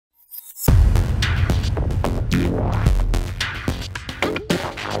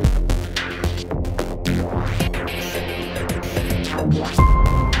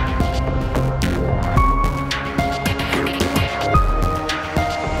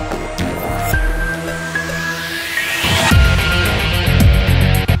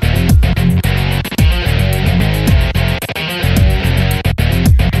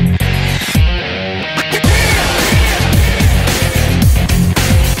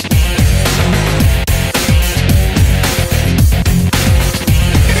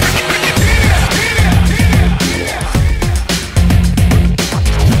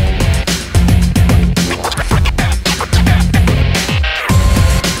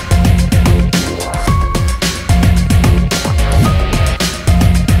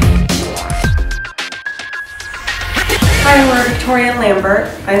Victoria Lambert.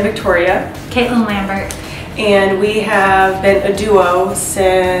 I'm Victoria. Caitlin Lambert. And we have been a duo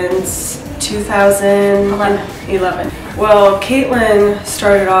since 2011. Well, Caitlin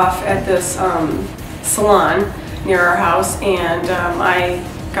started off at this salon near our house, and I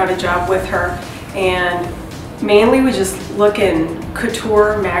got a job with her. And mainly we just look in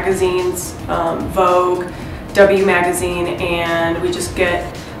couture magazines, Vogue, W magazine, and we just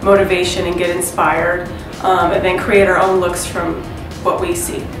get motivation and get inspired, and then create our own looks from what we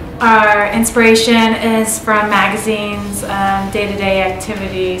see. Our inspiration is from magazines, day-to-day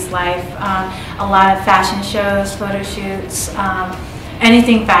activities, life, a lot of fashion shows, photo shoots,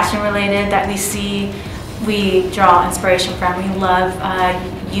 anything fashion related that we see, we draw inspiration from. We love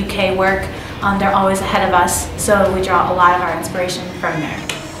UK work. They're always ahead of us, so we draw a lot of our inspiration from there.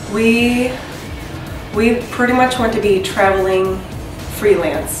 We pretty much want to be traveling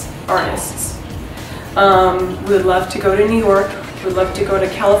freelance artists. We would love to go to New York. We'd love to go to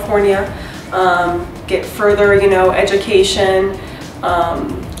California, get further, education,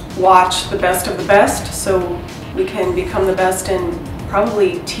 watch the best of the best, so we can become the best and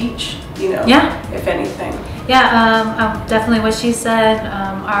probably teach, Yeah. if anything. Yeah, definitely what she said.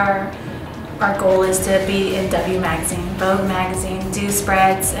 Our goal is to be in W magazine, Vogue magazine, do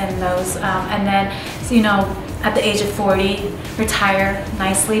spreads and those, and then, at the age of 40, retire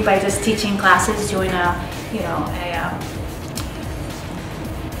nicely by just teaching classes, join a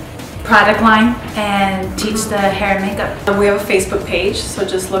product line and teach the hair and makeup. We have a Facebook page, so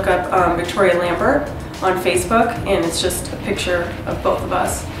just look up Victoria Lambert on Facebook, and it's just a picture of both of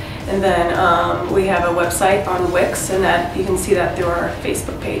us. And then we have a website on Wix, and that you can see that through our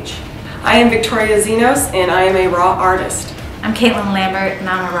Facebook page. I am Victoria Zenos, and I am a raw artist. I'm Caitlin Lambert, and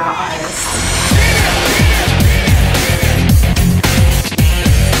I'm a raw artist.